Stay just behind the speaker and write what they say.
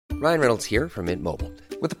Ryan Reynolds here from Mint Mobile.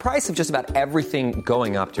 With the price of just about everything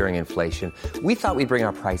going up during inflation, we thought we'd bring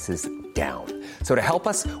our prices down. So to help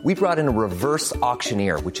us, we brought in a reverse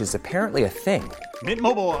auctioneer, which is apparently a thing. Mint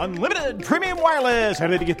Mobile Unlimited Premium Wireless. How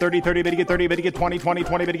to get 30, 30, bit to get 30, bit to get 20, 20,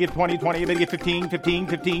 20, bit to get 20, 20, bit to get 15, 15,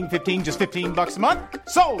 15, 15, just $15 a month?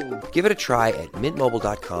 Sold! Give it a try at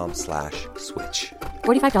mintmobile.com/switch.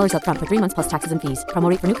 $45 up front for 3 months plus taxes and fees. Promo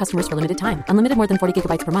rate for new customers for limited time. Unlimited more than 40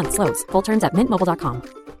 gigabytes per month. Slows full terms at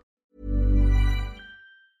mintmobile.com.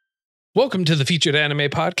 Welcome to the Featured Anime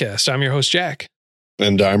Podcast. I'm your host, Jack.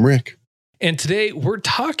 And I'm Rick. And today we're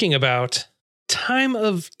talking about Time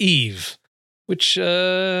of Eve, which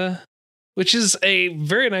is a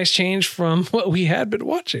very nice change from what we had been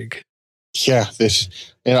watching. Yeah,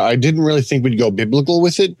 I didn't really think we'd go biblical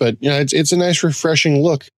with it, but it's a nice, refreshing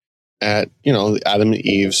look at the Adam and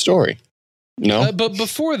Eve story. But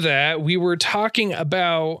before that, we were talking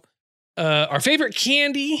about our favorite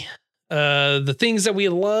candy, the things that we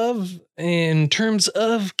love in terms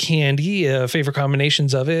of candy, favorite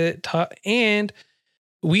combinations of it, and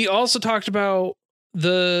we also talked about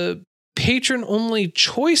the patron-only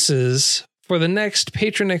choices for the next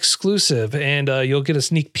patron exclusive, and you'll get a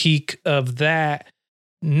sneak peek of that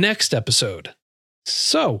next episode.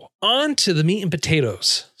 So, on to the meat and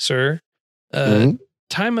potatoes, sir.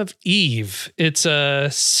 Time of Eve. It's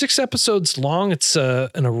 6 episodes long. It's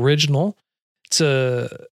an original.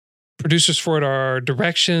 Producers for it are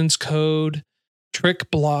Directions, Code, Trick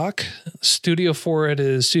Block. Studio for it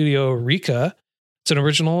is Studio Rika. It's an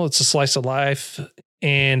original. It's a slice of life,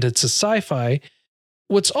 and it's a sci-fi.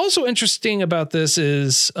 What's also interesting about this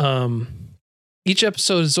is each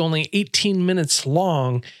episode is only 18 minutes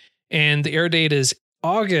long, and the air date is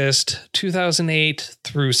August 2008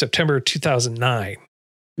 through September 2009.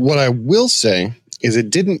 What I will say is it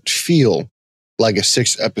didn't feel like a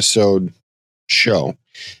 6-episode show.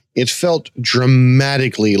 It felt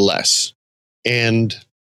dramatically less. And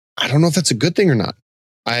I don't know if that's a good thing or not.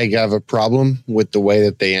 I have a problem with the way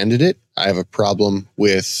that they ended it. I have a problem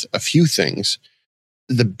with a few things.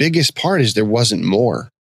 The biggest part is there wasn't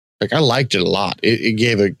more. Like, I liked it a lot. It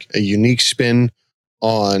gave a unique spin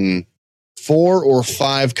on 4 or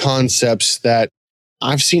 5 concepts that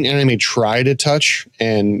I've seen anime try to touch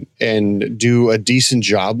and do a decent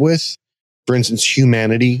job with. For instance,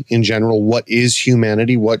 humanity in general. What is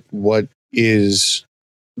humanity? What's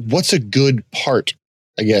a good part,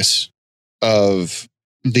 I guess, of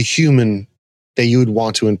the human that you would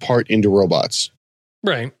want to impart into robots?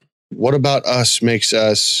 Right. What about us makes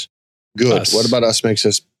us good? What about us makes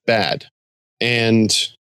us bad? And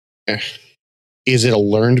is it a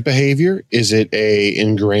learned behavior? Is it a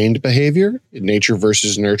ingrained behavior? Nature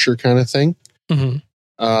versus nurture kind of thing?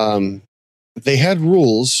 Mm-hmm. They had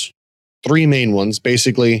rules, 3 main ones.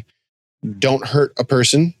 Basically, don't hurt a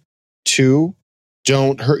person. 2,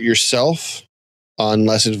 don't hurt yourself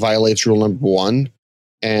unless it violates rule number 1.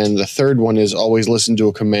 And the third one is always listen to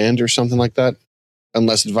a command or something like that,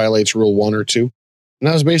 unless it violates rule 1 or 2. And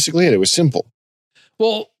that was basically it. It was simple.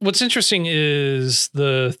 Well, what's interesting is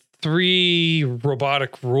the 3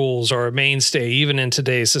 robotic rules are a mainstay even in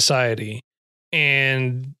today's society.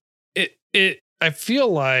 And I feel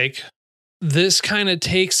like this kind of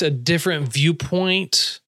takes a different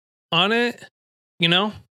viewpoint on it, In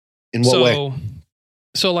what way?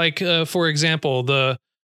 So like, for example, the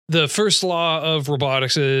first law of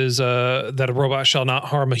robotics is that a robot shall not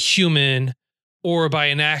harm a human or by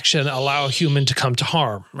inaction allow a human to come to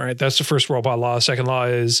harm, right? That's the first robot law. Second law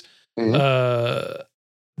is that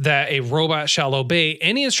a robot shall obey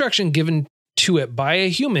any instruction given to it by a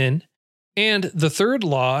human. And the third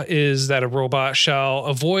law is that a robot shall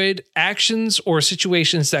avoid actions or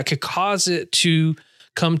situations that could cause it to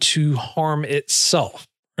come to harm itself,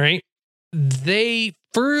 right? They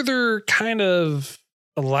further kind of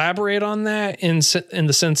elaborate on that in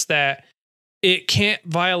the sense that it can't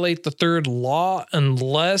violate the third law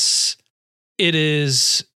unless it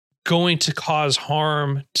is going to cause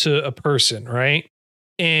harm to a person, right?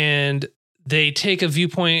 And they take a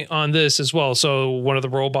viewpoint on this as well. So one of the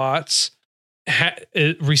robots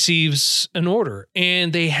it receives an order,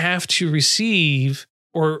 and they have to receive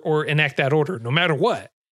or enact that order no matter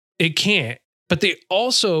what. It can't. But they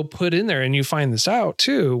also put in there, and you find this out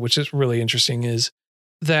too, which is really interesting, is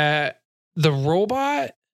that the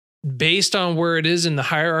robot, based on where it is in the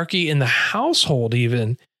hierarchy in the household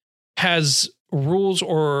even, has rules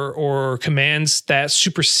or commands that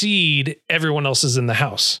supersede everyone else's in the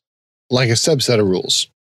house. Like a subset of rules.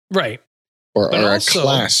 Right. Or a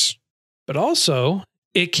class. But also,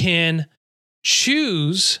 it can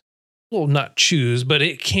choose, well, not choose, but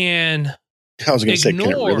it can I was going to say, can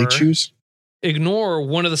it really choose? ignore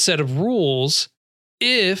one of the set of rules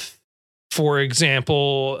if, for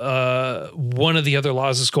example, one of the other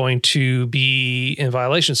laws is going to be in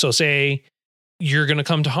violation. So say you're going to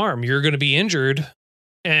come to harm, you're going to be injured,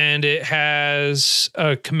 and it has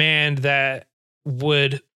a command that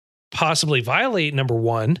would possibly violate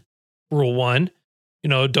rule 1,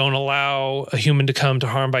 don't allow a human to come to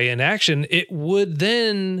harm by inaction. It would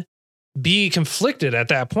then be conflicted at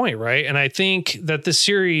that point, right? And I think that this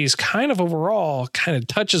series kind of overall kind of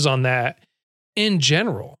touches on that in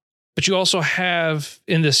general. But you also have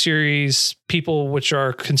in this series people which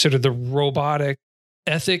are considered the robotic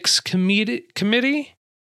ethics committee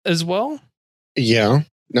as well. Yeah.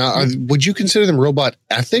 Now, would you consider them robot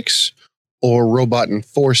ethics or robot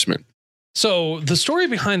enforcement? So the story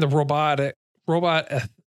behind the robot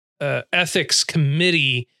ethics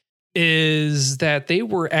committee is that they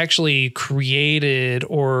were actually created,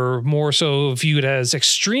 or more so viewed as,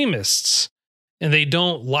 extremists, and they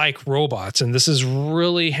don't like robots. And this is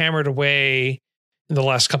really hammered away in the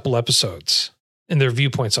last couple episodes in their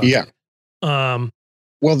viewpoints on it.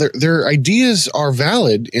 Well, their ideas are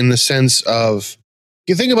valid in the sense of,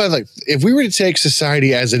 you think about it, like if we were to take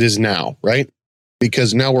society as it is now, right?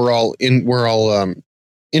 Because now we're all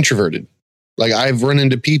introverted. Like I've run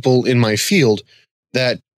into people in my field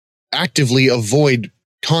that actively avoid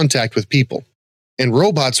contact with people, and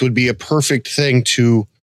robots would be a perfect thing to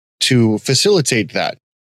facilitate that.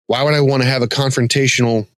 Why would I want to have a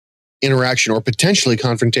confrontational interaction or potentially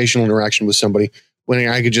confrontational interaction with somebody when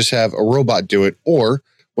I could just have a robot do it, or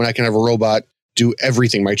when I can have a robot do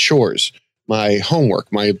everything, my chores, my homework,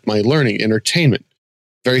 my learning, entertainment?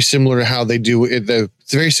 Very similar to how they do it.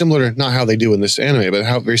 It's very similar to not how they do in this anime,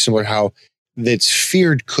 but very similar to how that's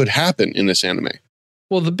feared could happen in this anime.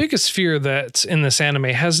 Well, the biggest fear that's in this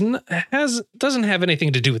anime doesn't have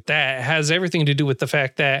anything to do with that. It has everything to do with the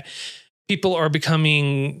fact that people are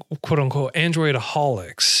becoming quote unquote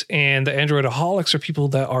androidaholics, and the androidaholics are people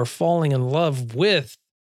that are falling in love with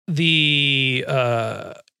the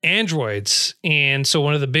androids. And so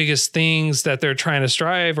one of the biggest things that they're trying to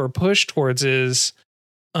strive or push towards is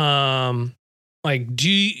you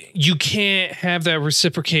can't have that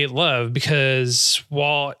reciprocate love, because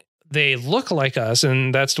while they look like us,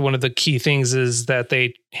 and that's one of the key things is that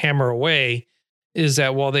they hammer away, is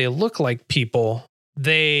that while they look like people,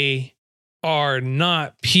 they are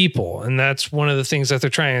not people. And that's one of the things that they're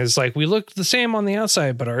trying, is like, we look the same on the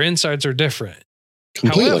outside, but our insides are different.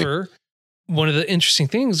 Completely. However, one of the interesting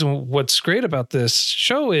things, and what's great about this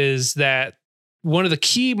show, is that one of the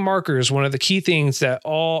key markers, one of the key things that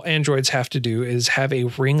all androids have to do is have a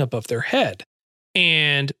ring above their head.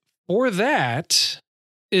 And for that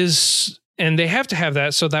and they have to have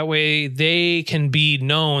that so that way they can be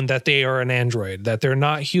known that they are an android, that they're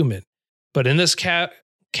not human. But in this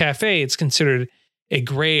cafe, it's considered a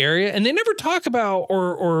gray area. And they never talk about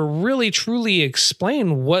or really truly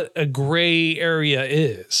explain what a gray area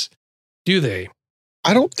is, do they?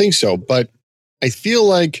 I don't think so, but I feel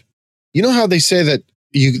like, you know how they say that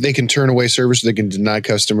they can turn away service, they can deny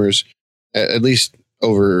customers, at least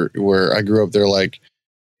over where I grew up, they're like,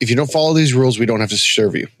 if you don't follow these rules, we don't have to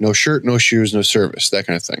serve you. No shirt, no shoes, no service, that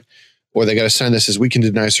kind of thing. Or they got a sign that says we can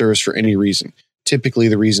deny service for any reason. Typically,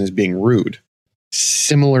 the reason is being rude.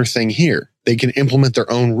 Similar thing here. They can implement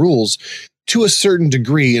their own rules to a certain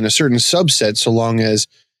degree in a certain subset, so long as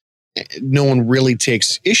no one really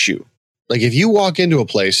takes issue. Like if you walk into a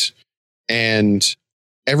place and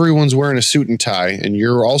everyone's wearing a suit and tie, and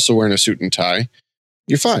you're also wearing a suit and tie,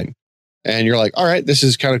 you're fine. And you're like, all right, this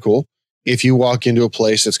is kind of cool. If you walk into a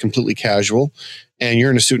place that's completely casual and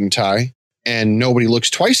you're in a suit and tie and nobody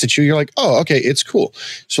looks twice at you, you're like, oh, okay, it's cool.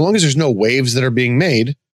 So long as there's no waves that are being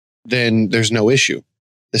made, then there's no issue.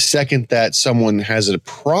 The second that someone has a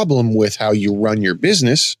problem with how you run your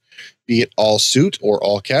business, be it all suit or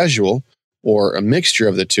all casual or a mixture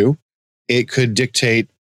of the two, it could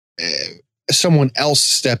dictate someone else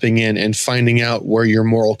stepping in and finding out where your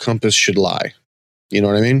moral compass should lie. You know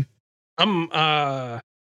what I mean?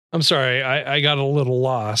 I'm sorry, I got a little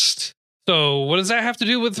lost. So what does that have to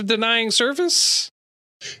do with denying service?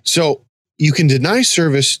 So you can deny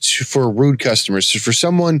service for rude customers. So for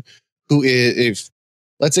someone who if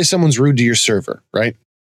let's say someone's rude to your server, right?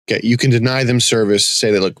 Okay, you can deny them service,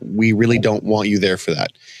 say that, look, we really don't want you there for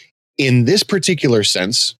that. In this particular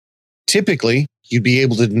sense, typically you'd be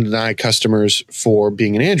able to deny customers for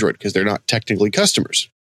being an android because they're not technically customers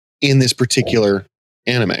in this particular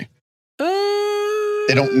anime.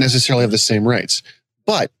 They don't necessarily have the same rights,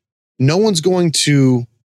 but no one's going to.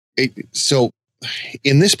 So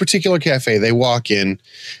in this particular cafe, they walk in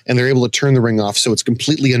and they're able to turn the ring off. So it's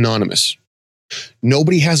completely anonymous.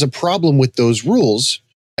 Nobody has a problem with those rules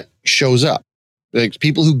that shows up. Like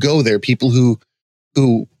people who go there, people who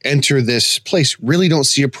enter this place really don't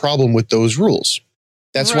see a problem with those rules.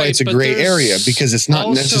 That's why it's a gray area, because it's not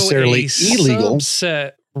necessarily illegal.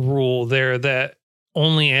 Subset rule there that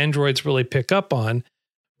only androids really pick up on,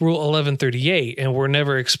 Rule 1138, and we're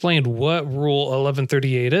never explained what Rule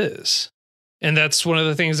 1138 is. And that's one of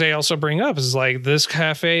the things they also bring up is like this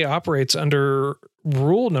cafe operates under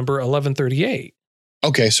rule number 1138.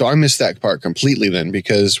 Okay, so I missed that part completely then,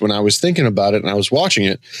 because when I was thinking about it and I was watching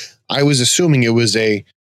it, I was assuming it was a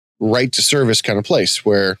right to service kind of place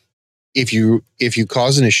where if you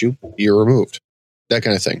cause an issue, you're removed. That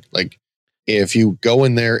kind of thing. Like if you go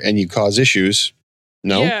in there and you cause issues,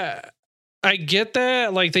 no. Yeah, I get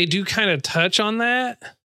that. Like they do kind of touch on that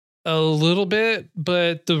a little bit,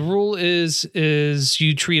 but the rule is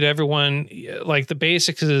you treat everyone like the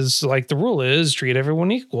basics is like the rule is treat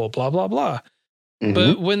everyone equal, blah, blah, blah. Mm-hmm.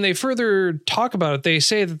 But when they further talk about it, they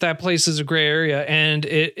say that place is a gray area and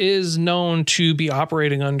it is known to be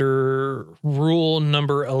operating under rule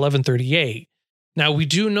number 1138. Now we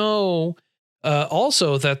do know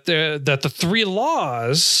also that the three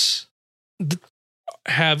laws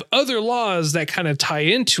have other laws that kind of tie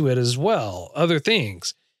into it as well, other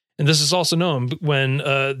things. And this is also known when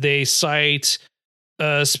they cite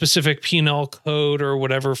a specific penal code or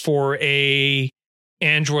whatever for a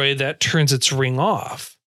android that turns its ring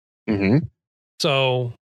off. Mm-hmm.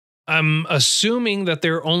 So I'm assuming that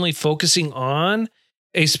they're only focusing on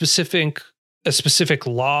a specific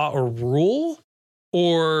law or rule,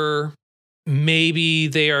 or maybe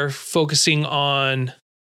they are focusing on,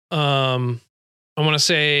 I want to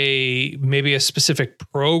say maybe a specific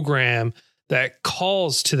program that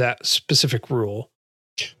calls to that specific rule.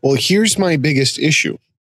 Well, here's my biggest issue.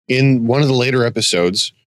 In one of the later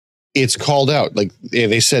episodes, it's called out. Like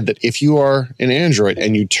they said that if you are an android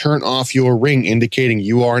and you turn off your ring indicating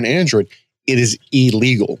you are an android, it is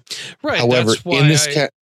illegal. Right. However, in this cafe,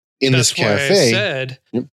 I said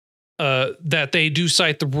that they do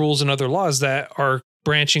cite the rules and other laws that are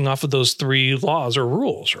branching off of those three laws or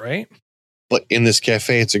rules, right? But in this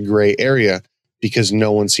cafe, it's a gray area because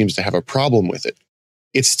no one seems to have a problem with it.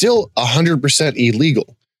 It's still 100%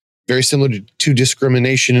 illegal, very similar to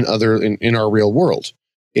discrimination in our real world.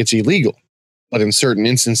 It's illegal, but in certain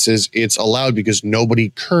instances, it's allowed because nobody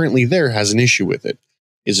currently there has an issue with it.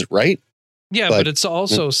 Is it right? Yeah, but it's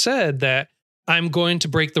also said that I'm going to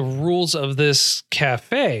break the rules of this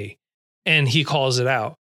cafe, and he calls it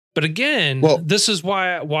out. But again, this is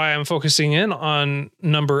why I'm focusing in on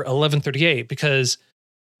number 1138, because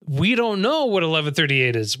we don't know what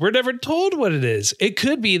 1138 is. We're never told what it is. It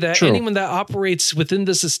could be that anyone that operates within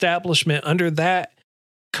this establishment under that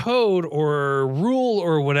code or rule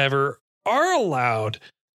or whatever are allowed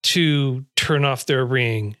to turn off their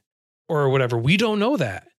ring or whatever. We don't know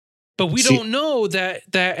that. But we don't know that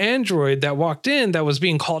android that walked in that was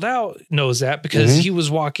being called out knows that because he was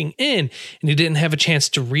walking in and he didn't have a chance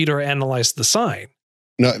to read or analyze the sign.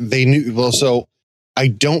 No, they knew. Well, so I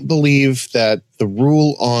don't believe that the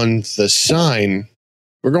rule on the sign,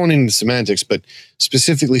 we're going into semantics, but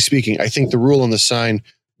specifically speaking, I think the rule on the sign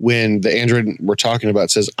when the android we're talking about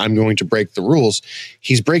says, I'm going to break the rules,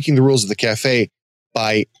 he's breaking the rules of the cafe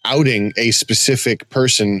by outing a specific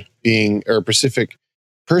person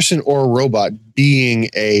or robot being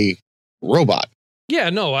a robot. Yeah,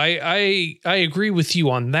 no, I agree with you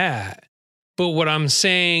on that. But what I'm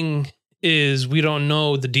saying is we don't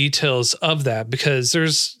know the details of that because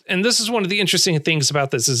and this is one of the interesting things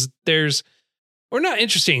about this is or not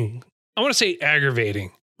interesting, I want to say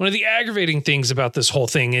aggravating. One of the aggravating things about this whole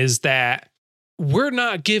thing is that we're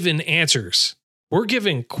not given answers. We're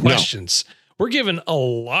given questions. No. We're given a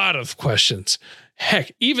lot of questions.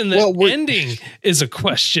 Heck, even the ending is a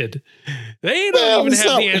question. They don't even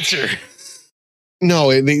have the answer. No,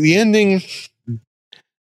 the ending,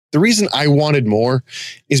 the reason I wanted more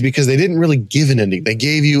is because they didn't really give an ending. They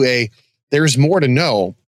gave you there's more to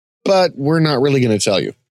know, but we're not really going to tell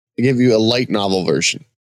you. They give you a light novel version.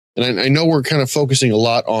 And I know we're kind of focusing a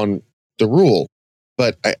lot on the rule,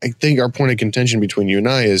 but I think our point of contention between you and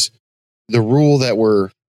I is the rule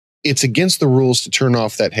that it's against the rules to turn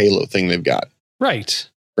off that Halo thing they've got. Right.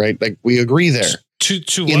 Like we agree there. To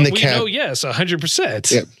what we know, yes,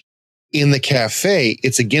 100%. Yeah. In the cafe,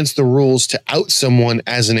 it's against the rules to out someone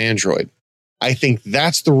as an android. I think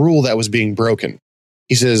that's the rule that was being broken.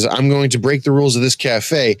 He says, I'm going to break the rules of this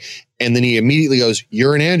cafe. And then he immediately goes,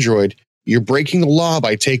 you're an android. You're breaking the law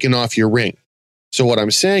by taking off your ring. So what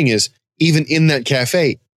I'm saying is, even in that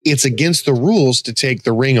cafe, it's against the rules to take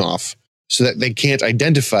the ring off so that they can't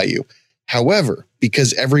identify you. However,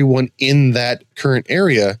 because everyone in that current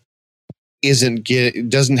area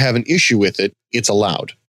doesn't have an issue with it, it's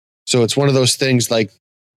allowed. So it's one of those things like,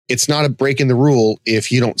 it's not a break in the rule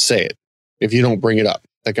if you don't say it, if you don't bring it up,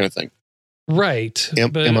 that kind of thing. Right.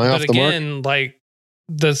 Am I off the mark? Again, like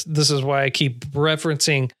this is why I keep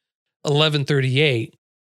referencing 1138.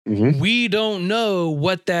 Mm-hmm. We don't know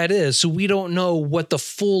what that is. So we don't know what the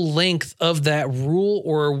full length of that rule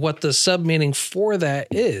or what the submeaning for that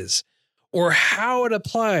is or how it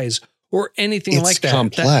applies or anything like that. It's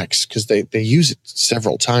complex because they use it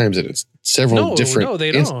several times and it's several different. No,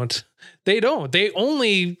 they don't. They don't. They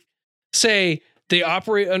only say they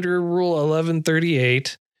operate under Rule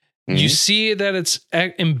 1138. Mm-hmm. You see that it's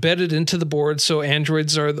embedded into the board. So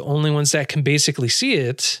androids are the only ones that can basically see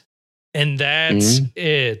it. And that's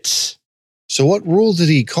it. So what rule did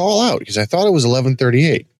he call out? Because I thought it was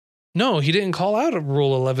 1138. No, he didn't call out a Rule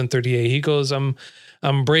 1138. He goes, I'm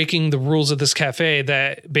breaking the rules of this cafe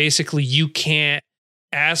that basically you can't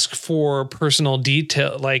ask for personal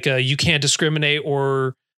detail. Like you can't discriminate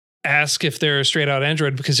or ask if they're a straight out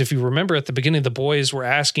android. Because if you remember at the beginning, the boys were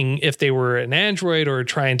asking if they were an android or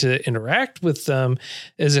trying to interact with them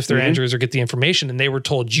as if they're androids or get the information. And they were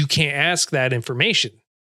told you can't ask that information.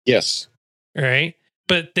 Yes. Right.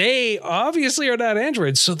 But they obviously are not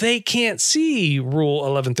androids, so they can't see Rule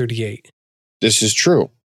 1138. This is true.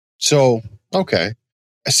 So, okay.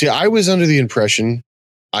 See, I was under the impression,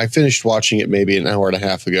 I finished watching it maybe an hour and a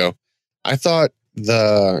half ago. I thought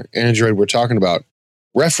the android we're talking about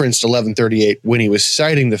referenced 1138 when he was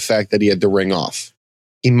citing the fact that he had the ring off.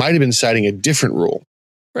 He might have been citing a different rule.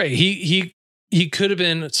 Right. He could have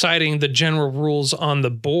been citing the general rules on the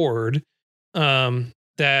board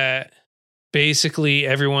that basically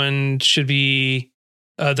everyone should be,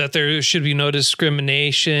 that there should be no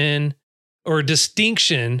discrimination or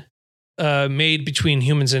distinction made between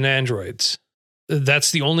humans and androids.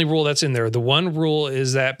 That's the only rule that's in there. The one rule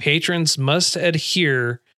is that patrons must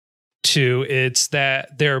adhere to, it's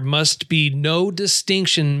that there must be no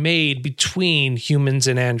distinction made between humans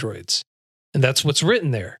and androids. And that's what's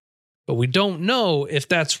written there. But we don't know if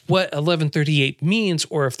that's what 1138 means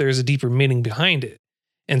or if there's a deeper meaning behind it.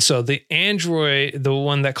 And so the android, the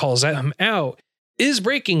one that calls him out, is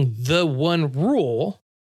breaking the one rule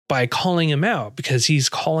by calling him out because he's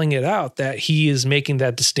calling it out that he is making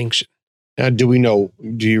that distinction. Now, do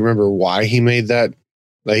you remember why he made that?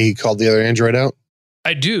 Like he called the other android out?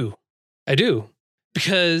 I do.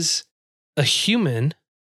 Because a human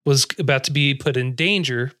was about to be put in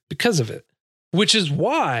danger because of it, which is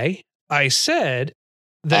why I said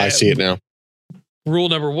that I see it now. Rule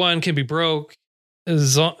number 1 can be broke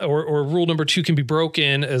or rule number 2 can be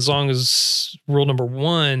broken as long as rule number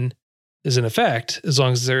 1 is in effect, as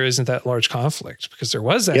long as there isn't that large conflict, because there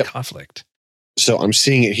was that conflict. So I'm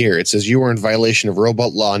seeing it here. It says you are in violation of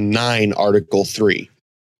Robot Law 9, Article 3.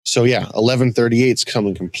 So yeah, 1138 is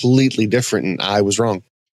coming completely different, and I was wrong.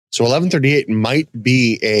 So 1138 might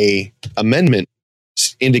be a amendment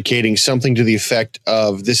indicating something to the effect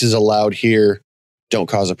of this is allowed here, don't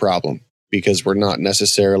cause a problem, because we're not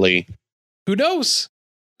necessarily... Who knows?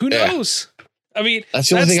 I mean, that's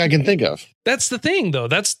the only thing I can think of. That's the thing, though.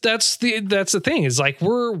 That's the thing. Is like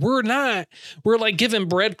we're like given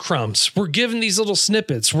breadcrumbs. We're given these little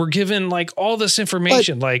snippets. We're given like all this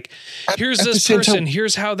information. But like, here's this person.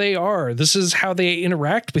 Here's how they are. This is how they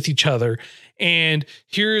interact with each other. And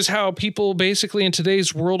here's how people basically in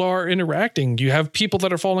today's world are interacting. You have people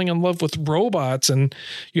that are falling in love with robots, and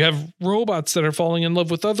you have robots that are falling in love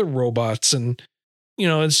with other robots. And, you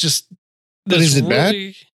know, it's just... But is it bad?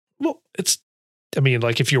 Well, I mean,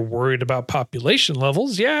 like if you're worried about population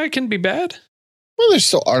levels, yeah, it can be bad. Well, there's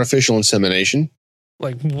still artificial insemination.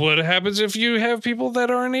 Like what happens if you have people that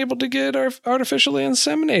aren't able to get artificially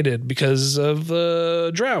inseminated because of the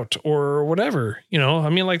drought or whatever? You know, I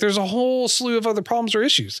mean, like there's a whole slew of other problems or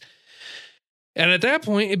issues. And at that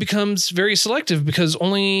point, it becomes very selective because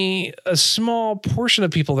only a small portion of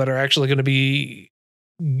people that are actually going to be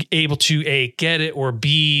able to A, get it, or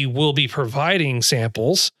B, will be providing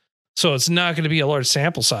samples. So it's not going to be a large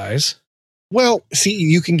sample size. Well, see,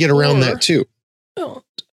 you can get around that too. Well,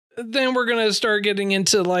 then we're going to start getting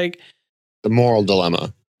into like the moral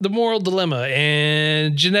dilemma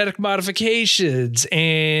and genetic modifications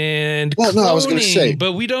and cloning. No, I was going to say,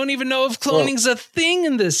 but we don't even know if cloning's a thing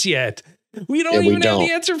in this yet. We don't even have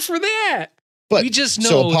the answer for that. But we just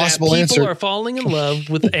know that people are falling in love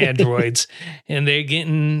with androids, and they're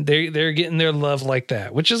getting their love like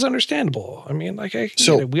that, which is understandable. I mean, like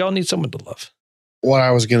we all need someone to love. What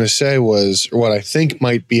I was going to say was, or what I think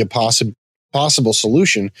might be a possible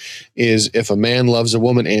solution is if a man loves a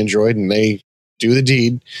woman android and they do the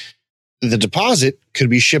deed, the deposit could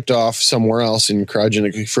be shipped off somewhere else in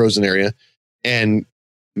cryogenically frozen area and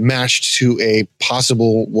matched to a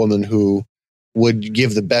possible woman who would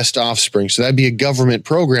give the best offspring. So that'd be a government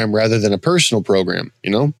program rather than a personal program, you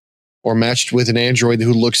know, or matched with an android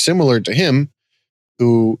who looks similar to him,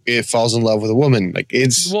 who it falls in love with a woman. Like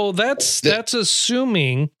it's that's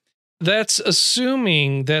assuming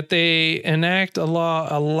that they enact a law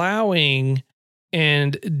allowing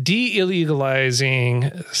and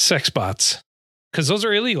de-illegalizing sex bots, because those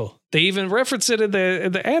are illegal. They even reference it in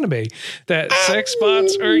the anime that sex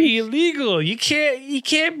bots are illegal. You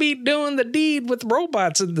can't be doing the deed with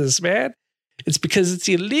robots in this, man. It's because it's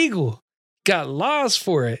illegal. Got laws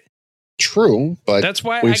for it. True, but that's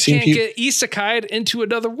why I can't get isekai'd into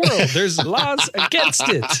another world. There's laws against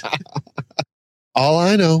it. All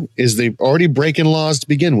I know is they're already breaking laws to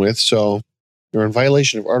begin with, so they're in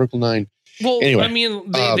violation of Article 9. Well, anyway, I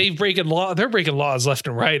mean, they're breaking laws left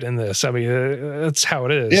and right in this. I mean, that's how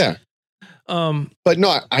it is. Yeah. But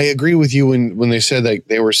no, I agree with you when they said that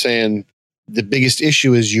they were saying the biggest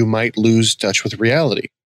issue is you might lose touch with reality.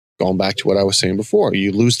 Going back to what I was saying before,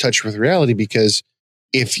 you lose touch with reality because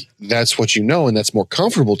if that's what you know and that's more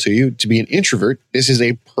comfortable to you to be an introvert, this is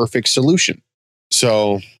a perfect solution.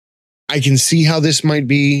 So I can see how this might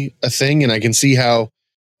be a thing, and I can see how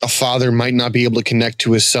a father might not be able to connect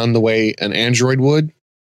to his son the way an android would.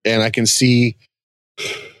 And I can see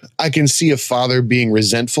a father being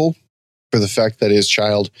resentful for the fact that his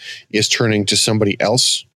child is turning to somebody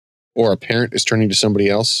else, or a parent is turning to somebody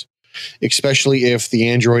else, especially if the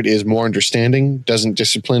android is more understanding, doesn't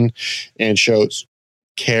discipline, and shows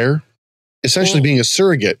care, essentially being a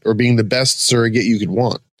surrogate or being the best surrogate you could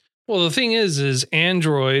want. Well, the thing is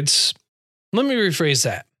androids, let me rephrase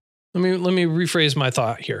that. Let me rephrase my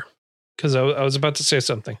thought here, because I was about to say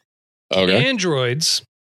something. Okay. Androids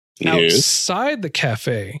outside the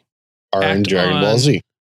cafe are in Dragon Ball Z.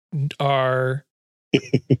 Are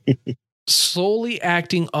solely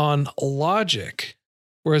acting on logic,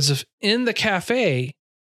 whereas if in the cafe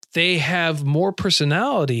they have more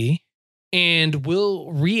personality and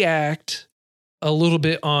will react a little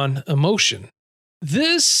bit on emotion.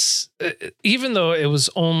 This, even though it was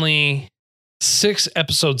only 6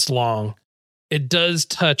 episodes long, it does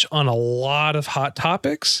touch on a lot of hot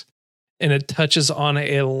topics, and it touches on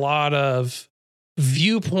a lot of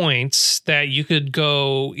viewpoints that you could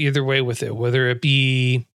go either way with it, whether it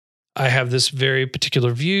be I have this very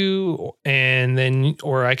particular view, and then,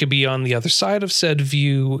 or I could be on the other side of said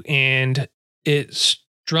view, and it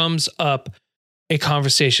drums up a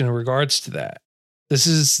conversation in regards to that. This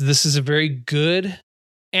is a very good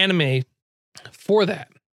anime for that.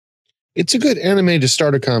 It's a good anime to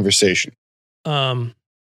start a conversation.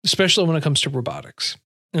 Especially when it comes to robotics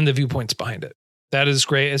and the viewpoints behind it. That is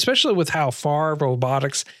great, especially with how far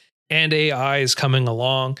robotics and AI is coming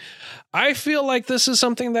along. I feel like this is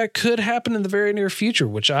something that could happen in the very near future,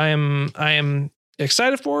 which I am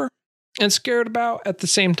excited for and scared about at the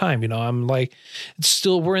same time. You know, I'm like,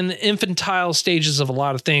 we're in the infantile stages of a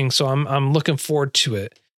lot of things, so I'm looking forward to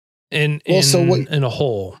it. In a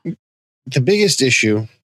whole, the biggest issue,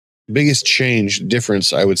 biggest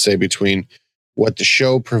difference, I would say, between what the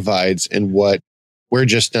show provides and what we're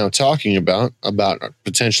just now talking about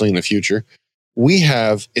potentially in the future, we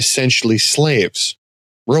have essentially slaves,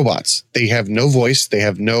 robots. They have no voice. They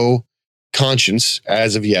have no conscience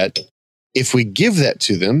as of yet. If we give that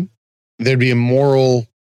to them, there'd be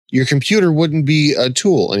your computer wouldn't be a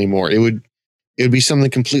tool anymore. It would be something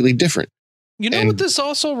completely different. You know what this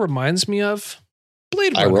also reminds me of?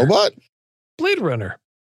 Blade Runner. iRobot? Blade Runner.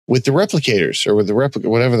 With the replicators, or with the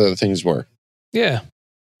whatever the things were. Yeah.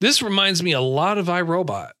 This reminds me a lot of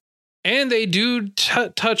iRobot. And they do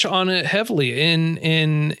touch on it heavily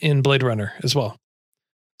in Blade Runner as well.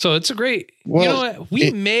 So it's a great... you know what?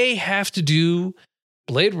 We may have to do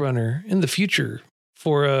Blade Runner in the future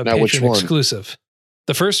for a Patreon exclusive.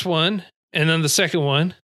 The first one, and then the second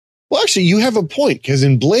one. Well, actually, you have a point, because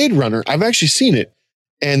in Blade Runner, I've actually seen it,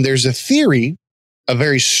 and there's a theory, a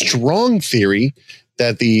very strong theory,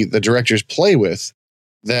 that the directors play with,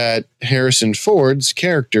 that Harrison Ford's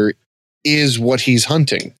character is what he's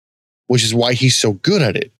hunting, which is why he's so good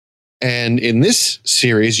at it. And in this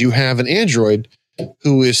series, you have an android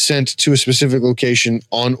who is sent to a specific location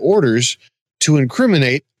on orders to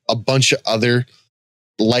incriminate a bunch of other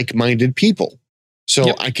like-minded people. So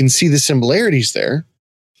yep. I can see the similarities there.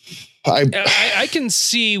 I can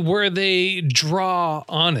see where they draw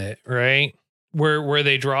on it, right? Where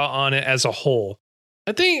they draw on it as a whole.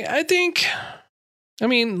 I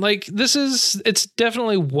mean, like, it's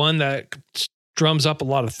definitely one that drums up a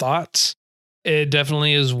lot of thoughts. It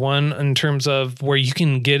definitely is one in terms of where you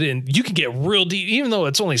can get real deep, even though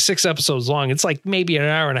it's only 6 episodes long. It's like maybe an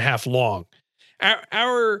hour and a half long,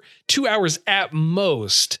 2 hours at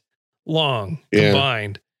most long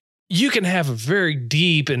combined. You can have a very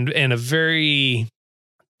deep and a very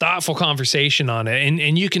thoughtful conversation on it.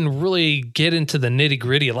 And you can really get into the nitty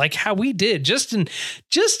gritty, like how we did just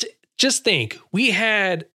think we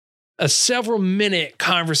had a several minute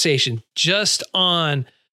conversation just on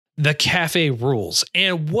the cafe rules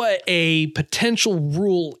and what a potential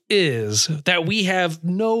rule is that we have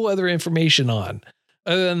no other information on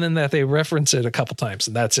other than that they reference it a couple times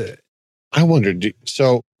and that's it. I wondered, do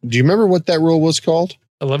you remember what that rule was called?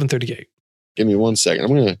 1138. Give me 1 second.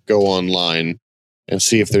 I'm going to go online and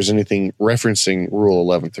see if there's anything referencing rule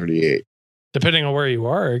 1138. Depending on where you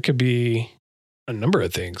are, it could be a number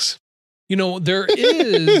of things. You know, there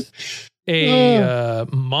is a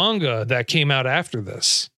manga that came out after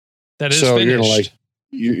this that is so finished.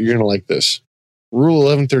 You're going to like this. Rule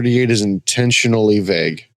 1138 is intentionally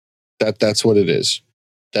vague. That's what it is.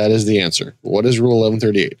 That is the answer. What is rule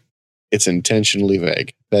 1138? It's intentionally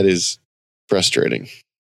vague. That is frustrating.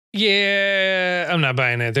 Yeah, I'm not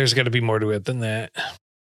buying it. There's got to be more to it than that.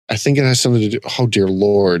 I think it has something to do. Oh, dear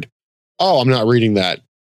Lord. Oh, I'm not reading that.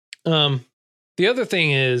 The other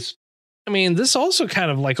thing is, I mean, this also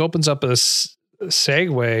kind of like opens up a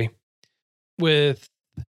segue with,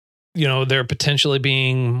 you know, there potentially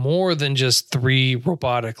being more than just 3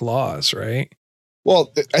 robotic laws, right?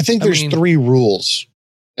 Well, I think there's 3 rules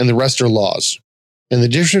and the rest are laws. And the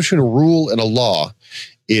difference between a rule and a law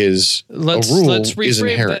is a rule is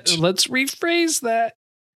inherent. Let's rephrase that.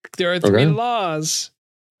 There are 3 laws,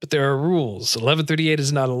 but there are rules. 1138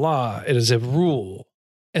 is not a law. It is a rule.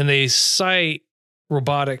 And they cite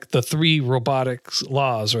the 3 robotics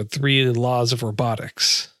laws or 3 laws of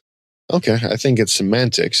robotics. Okay. I think it's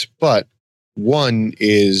semantics, but one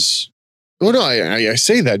is, well, no, I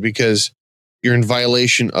say that because you're in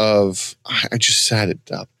violation of, I just sat it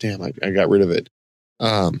up. Damn, I got rid of it.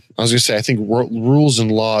 I was going to say, I think rules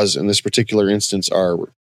and laws in this particular instance are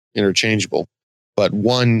interchangeable, but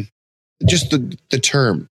one, just the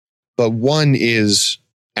term, but one is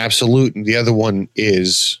absolute and the other one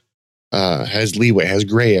is, has leeway, has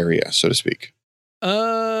gray area, so to speak.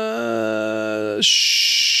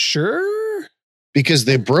 Sure. Because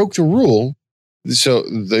they broke the rule. So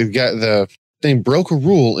the thing broke a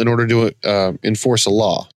rule in order to enforce a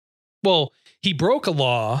law. Well, he broke a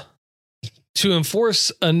law to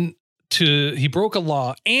enforce he broke a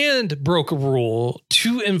law and broke a rule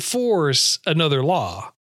to enforce another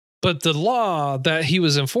law. But the law that he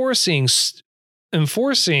was enforcing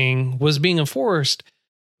was being enforced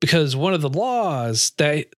because one of the laws,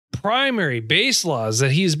 that primary base laws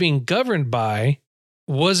that he's being governed by,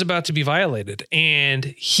 was about to be violated. And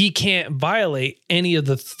he can't violate any of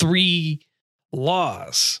the 3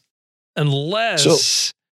 laws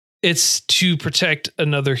unless it's to protect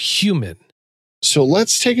another human. So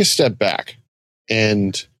let's take a step back,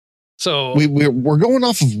 and so we're going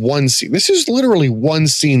off of one scene. This is literally one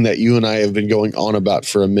scene that you and I have been going on about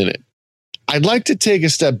for a minute. I'd like to take a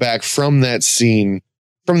step back from that scene,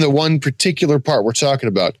 from the one particular part we're talking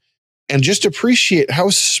about, and just appreciate how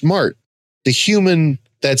smart the human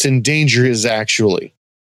that's in danger is actually.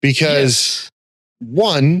 Because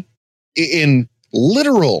one, in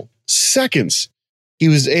literal seconds, he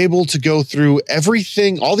was able to go through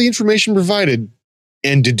everything, all the information provided,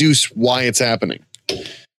 and deduce why it's happening.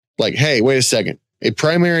 Like, hey, wait a second. A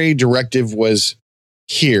primary directive was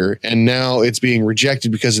here, and now it's being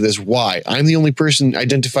rejected because of this. Why? I'm the only person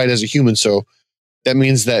identified as a human, so that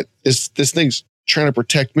means that this thing's trying to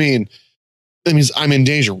protect me, and that means I'm in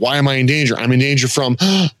danger. Why am I in danger? I'm in danger from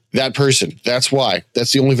that person. That's why.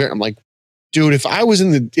 That's the only I'm like, dude, if I was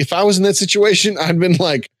in that situation, I'd been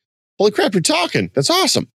like, holy crap, you're talking. That's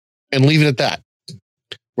awesome. And leave it at that.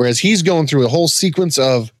 Whereas he's going through a whole sequence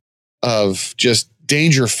of just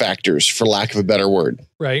danger factors, for lack of a better word.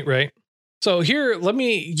 Right. So here,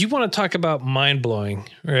 you want to talk about mind-blowing,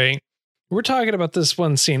 right? We're talking about this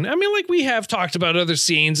one scene. I mean, like we have talked about other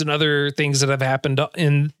scenes and other things that have happened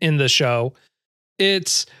in the show.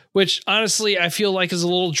 Which honestly, I feel like is a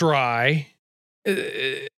little dry.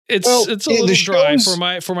 It's a little dry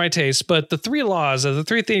for my taste, but the 3 laws are the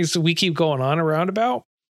 3 things that we keep going on around about.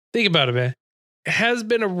 Think about it, man. It has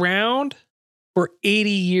been around for 80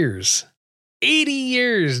 years. 80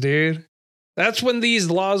 years, dude. That's when these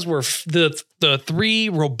laws were the 3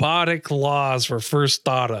 robotic laws were first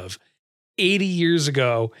thought of 80 years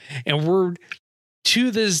ago. And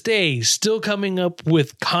to this day still coming up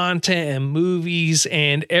with content and movies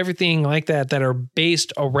and everything like that are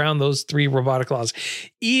based around those 3 robotic laws.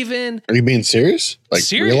 Even Are you being serious? Like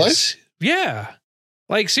serious. real life? Yeah.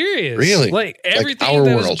 Like serious. Really? Like everything our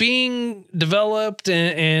that world. is being developed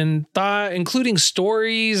and thought, including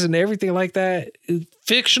stories and everything like that,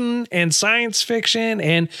 fiction and science fiction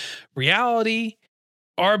and reality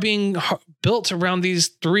are being built around these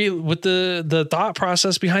 3 with the thought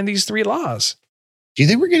process behind these 3 laws. Do you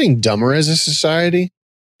think we're getting dumber as a society?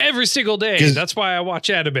 Every single day. 'Cause- That's why I watch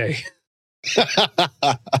anime.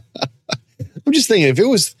 I'm just thinking, if it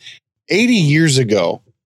was 80 years ago,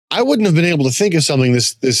 I wouldn't have been able to think of something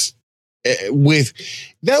with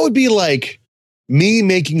that would be like me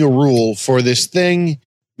making a rule for this thing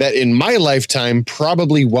that in my lifetime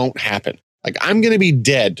probably won't happen. Like I'm going to be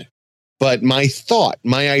dead, but my thought,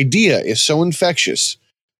 my idea is so infectious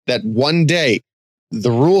that one day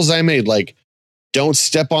the rules I made, like don't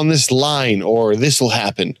step on this line or this will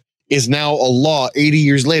happen, is now a law 80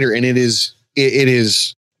 years later. And it is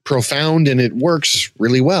profound and it works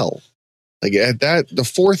really well. Like at that, the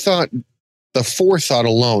forethought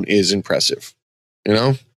alone is impressive, you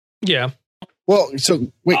know? Yeah. Well,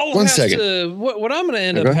 so wait I'll one have second. What I'm going to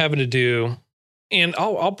end up Okay. having to do, and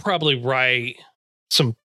I'll probably write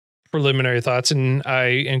some preliminary thoughts, and I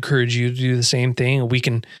encourage you to do the same thing. We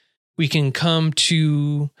can come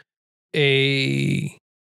to a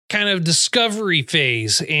kind of discovery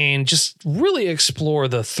phase and just really explore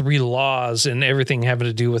the 3 laws and everything having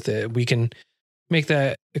to do with it. We can make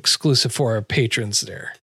that exclusive for our patrons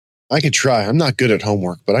there. I could try. I'm not good at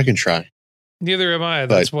homework, but I can try. Neither am I.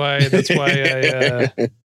 That's why I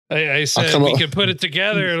said we could put it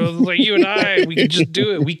together. And it was like you and I, we could just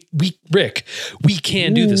do it. Rick, we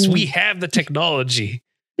can do this. We have the technology.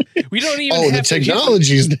 We don't even have the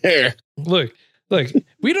technology's there. Look,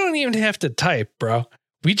 we don't even have to type, bro.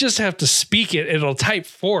 We just have to speak it. It'll type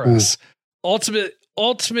for us. Ultimate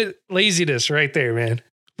laziness right there, man.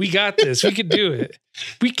 We got this. We can do it.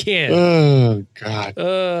 We can. Oh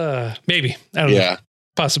God. Maybe. I don't know.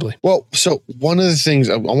 Possibly. Well, so one of the things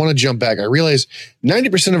I want to jump back. I realize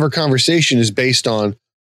 90% of our conversation is based on,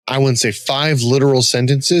 I wouldn't say 5 literal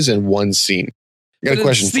sentences and 1 scene. I got a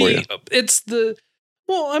question for you.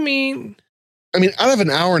 I mean, out of an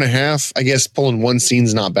hour and a half, I guess pulling 1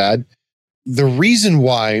 scene's not bad. The reason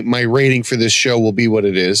why my rating for this show will be what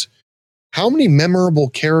it is, how many memorable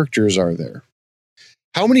characters are there?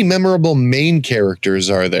 How many memorable main characters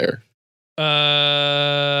are there?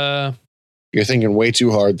 You're thinking way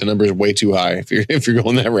too hard. The number is way too high if you're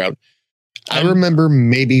going that route. I remember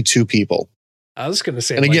maybe 2 people. I was going to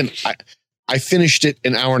say, and again, I finished it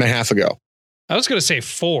an hour and a half ago. I was going to say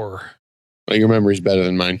 4. Well, your memory's better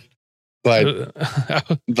than mine, but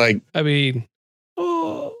like, I mean,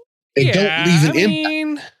 they don't leave an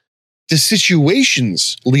impact. The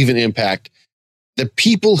situations leave an impact. The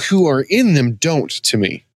people who are in them don't, to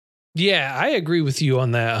me. Yeah, I agree with you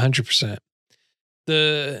on that 100%.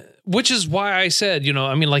 Which is why I said,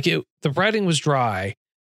 the writing was dry.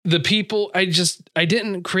 The people, I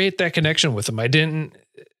didn't create that connection with them. I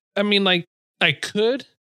could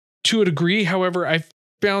to a degree. However, I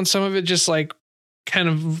found some of it just like kind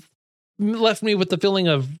of left me with the feeling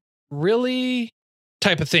of really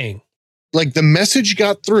type of thing. Like the message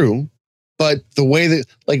got through, but the way that,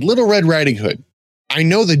 like Little Red Riding Hood, I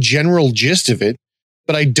know the general gist of it,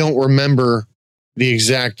 but I don't remember the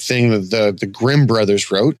exact thing that the Grimm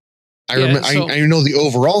brothers wrote. I know the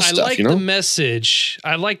overall stuff. I like the message.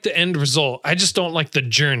 I like the end result. I just don't like the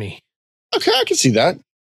journey. Okay, I can see that.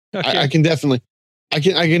 Okay. I can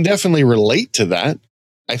definitely relate to that.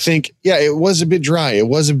 I think, it was a bit dry. It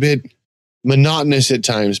was a bit monotonous at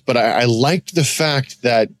times, but I liked the fact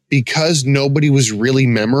that because nobody was really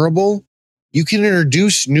memorable, you can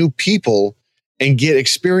introduce new people and get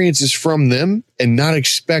experiences from them and not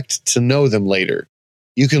expect to know them later.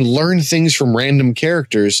 You can learn things from random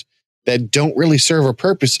characters that don't really serve a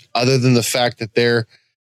purpose other than the fact that they're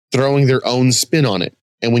throwing their own spin on it.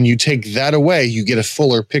 And when you take that away, you get a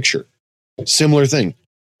fuller picture. Similar thing.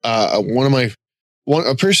 A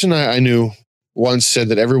person I knew once said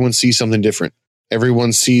that everyone sees something different.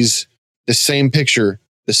 Everyone sees the same picture,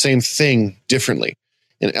 the same thing differently.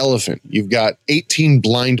 An elephant. You've got 18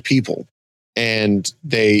 blind people, and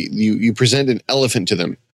you present an elephant to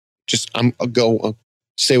them.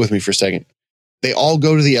 Stay with me for a second. They all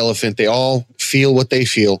go to the elephant. They all feel what they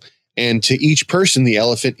feel. And to each person, the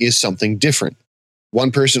elephant is something different.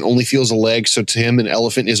 One person only feels a leg. So to him, an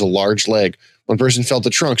elephant is a large leg. One person felt the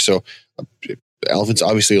trunk. So the elephant's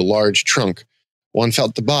obviously a large trunk. One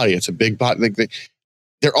felt the body. It's a big body.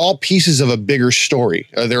 they're all pieces of a bigger story.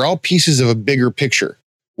 They're all pieces of a bigger picture.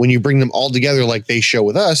 When you bring them all together like they show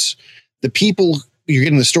with us, the people you're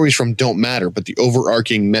getting the stories from don't matter, but the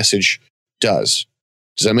overarching message does.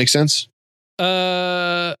 Does that make sense?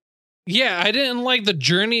 Yeah, I didn't like the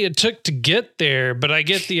journey it took to get there, but I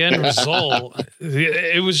get the end result.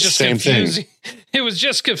 It was just Same confusing. It was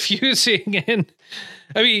just confusing. And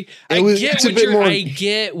I mean, I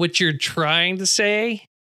get what you're trying to say.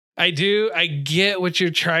 I do. I get what you're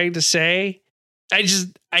trying to say. I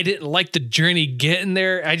didn't like the journey getting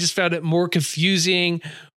there. I just found it more confusing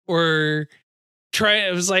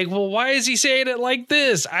it was like, well, why is he saying it like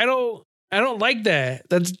this? I don't like that.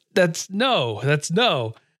 That's no.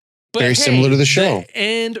 But very similar to the show. The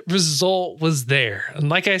end result was there. And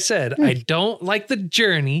like I said, I don't like the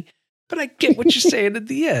journey, but I get what you're saying at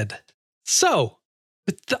the end. So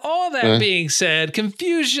with all that being said,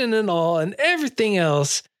 confusion and all and everything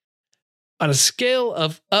else, on a scale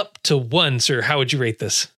of up to 1, sir, how would you rate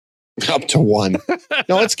this? Up to 1.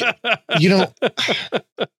 No, let's get,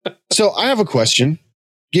 so I have a question.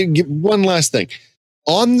 Get one last thing.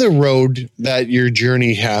 On the road that your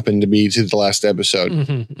journey happened to be to the last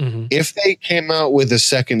episode, if they came out with a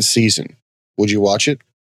second season, would you watch it?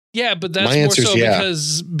 Yeah, but that's more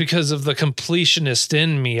so because of the completionist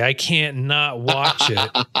in me. I can't not watch it.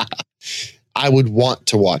 I would want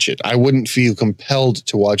to watch it. I wouldn't feel compelled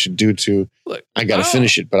to watch it due to I got to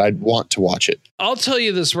finish it, but I'd want to watch it. I'll tell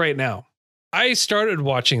you this right now. I started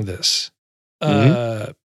watching this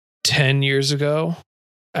 10 years ago.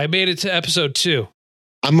 I made it to episode 2.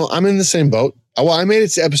 I'm in the same boat. Well, I made it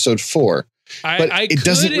to episode 4, but it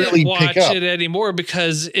doesn't really pick up it anymore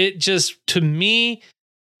because it just, to me,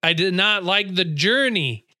 I did not like the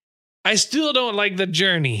journey. I still don't like the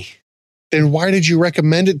journey. Then why did you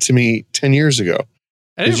recommend it to me 10 years ago?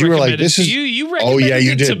 Because you were like, "This is you." You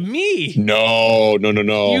recommended it to me. No.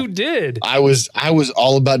 You did. I was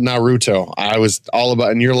all about Naruto. I was all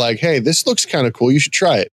about, and you're like, "Hey, this looks kind of cool. You should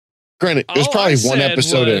try it." Granted, it was probably one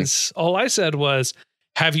episode in. All I said was,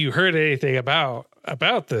 "Have you heard anything about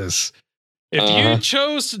this?" If you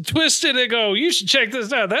chose to twist it and go, "You should check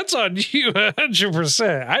this out," that's on you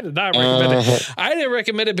 100%. I did not recommend it. I didn't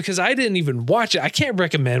recommend it because I didn't even watch it. I can't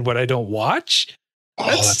recommend what I don't watch.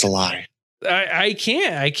 That's a lie. I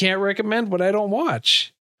can't recommend what I don't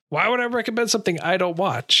watch. Why would I recommend something I don't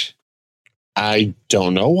watch? I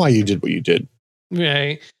don't know why you did what you did.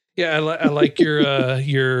 Right. Yeah, I like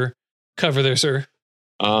your cover there, sir.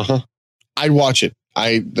 I'd watch it.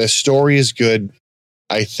 The story is good.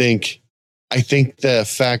 I think the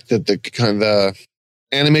fact that the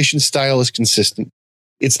animation style is consistent.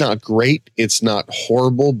 It's not great. It's not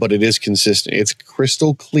horrible, but it is consistent. It's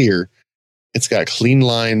crystal clear. It's got clean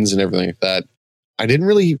lines and everything like that. I didn't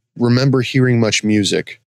really remember hearing much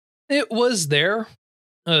music. It was there,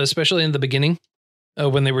 especially in the beginning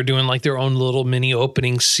when they were doing like their own little mini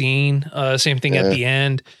opening scene. Same thing at the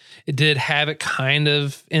end. It did have it kind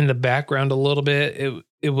of in the background a little bit.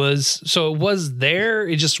 It was there.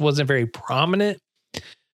 It just wasn't very prominent.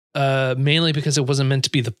 Mainly because it wasn't meant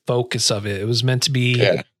to be the focus of it. It was meant to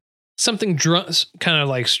be something kind of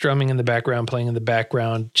like strumming in the background, playing in the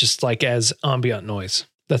background, just like as ambient noise.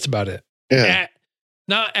 That's about it. Yeah.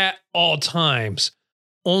 Not at all times.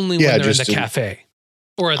 Only when they're in the cafe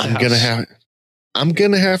or at the house. I'm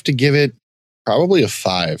gonna have to give it probably a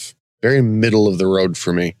 5. Very middle of the road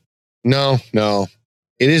for me. No.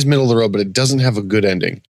 It is middle of the road, but it doesn't have a good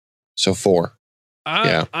ending. So 4.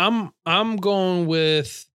 I'm going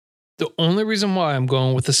with the only reason why I'm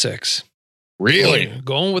going with the 6. Really?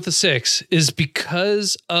 Going with the 6 is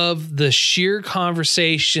because of the sheer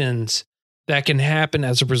conversations that can happen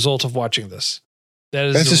as a result of watching this.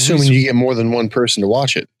 That's assuming you get more than one person to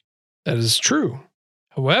watch it. That is true.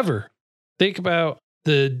 However, think about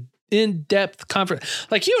the in-depth conference.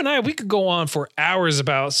 Like you and I, we could go on for hours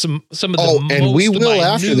about some of the and we will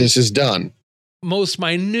after this is done. Most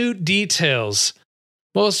minute details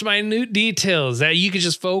that you could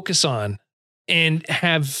just focus on and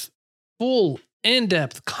have full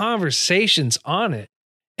in-depth conversations on it.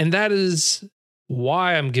 And that is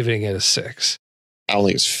why I'm giving it a 6. I don't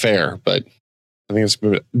think it's fair, but I think it's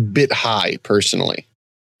a bit high personally.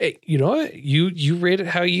 Hey, you know what? You rate it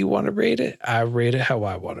how you want to rate it. I rate it how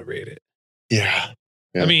I want to rate it. Yeah.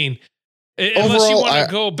 I mean, unless you want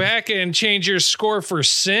to go back and change your score for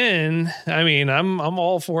Sin, I mean, I'm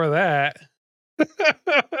all for that.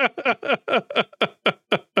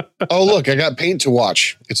 Oh, look, I got paint to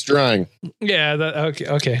watch. It's drying. Yeah.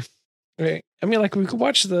 Okay. Right. I mean, like we could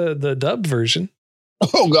watch the dubbed version.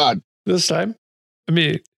 Oh God. This time. I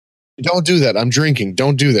mean, don't do that. I'm drinking.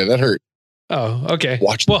 Don't do that. That hurt. Oh, okay.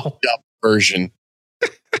 Watch the dub version.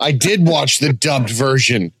 I did watch the dubbed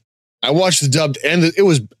version. I watched the dubbed and it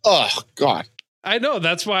was, oh, God. I know.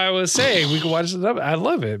 That's why I was saying we can watch the dubbed. I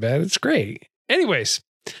love it, man. It's great. Anyways,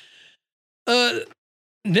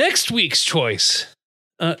 next week's choice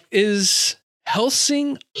is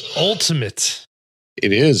Hellsing Ultimate.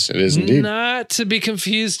 It is. It is indeed. Not to be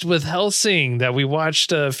confused with Hellsing that we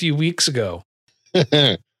watched a few weeks ago.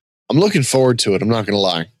 I'm looking forward to it. I'm not going to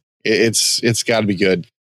lie. It's got to be good.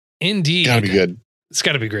 Indeed. Got to be good. It's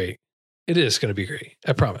got to be great. It is going to be great.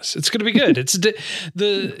 I promise. It's going to be good.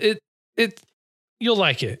 You'll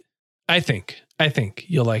like it. I think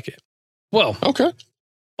you'll like it. Well, okay.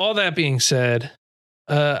 All that being said,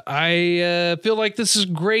 I feel like this is a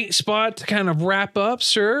great spot to kind of wrap up,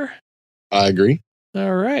 sir. I agree.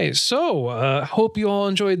 All right. So, hope you all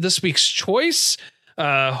enjoyed this week's choice.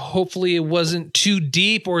 Hopefully it wasn't too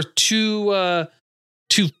deep or too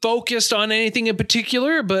focused on anything in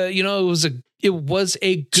particular, but you know, it was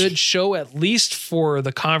a good show, at least for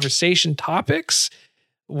the conversation topics,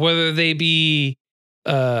 whether they be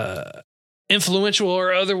influential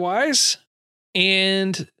or otherwise.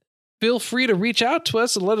 And feel free to reach out to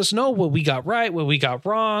us and let us know what we got right, what we got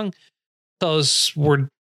wrong. Tell us we're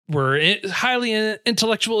highly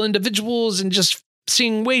intellectual individuals and just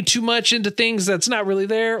seeing way too much into things that's not really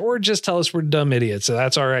there, or just tell us we're dumb idiots. So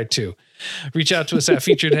that's all right too. Reach out to us at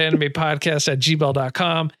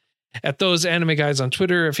featuredanimepodcast@gmail.com, at Those Anime Guys on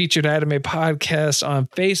Twitter, at Featured Anime Podcast on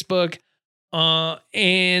Facebook.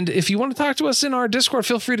 And if you want to talk to us in our Discord,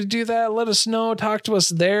 feel free to do that. Let us know. Talk to us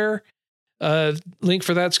there. Link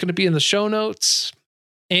for that's going to be in the show notes.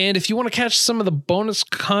 And if you want to catch some of the bonus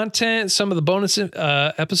content, some of the bonus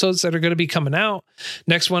episodes that are going to be coming out,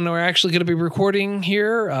 next one we're actually going to be recording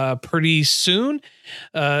here pretty soon.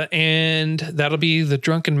 And that'll be The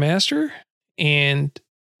Drunken Master. And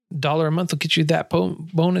 $1 a month will get you that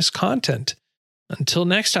bonus content. Until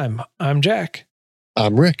next time, I'm Jack.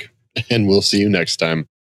 I'm Rick. And we'll see you next time.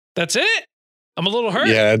 That's it? I'm a little hurt.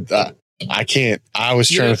 Yeah, I can't. I was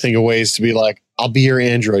trying to think of ways to be like, I'll be your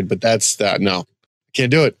android, but that's that. No. Can't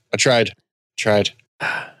do it. I tried. All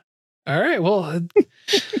right. Well,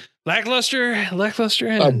 lackluster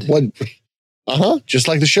end. Just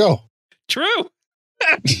like the show. True.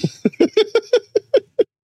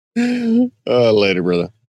 Later,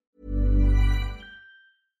 brother.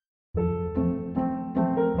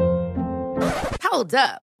 Hold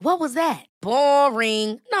up. What was that?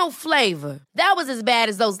 Boring. No flavor. That was as bad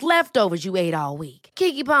as those leftovers you ate all week.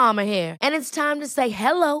 Keke Palmer here. And it's time to say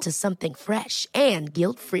hello to something fresh and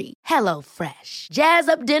guilt-free. Hello Fresh. Jazz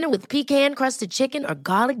up dinner with pecan-crusted chicken or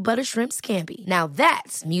garlic butter shrimp scampi. Now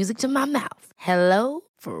that's music to my mouth. Hello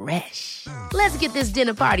Fresh. Let's get this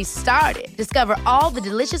dinner party started. Discover all the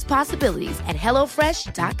delicious possibilities at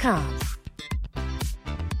HelloFresh.com.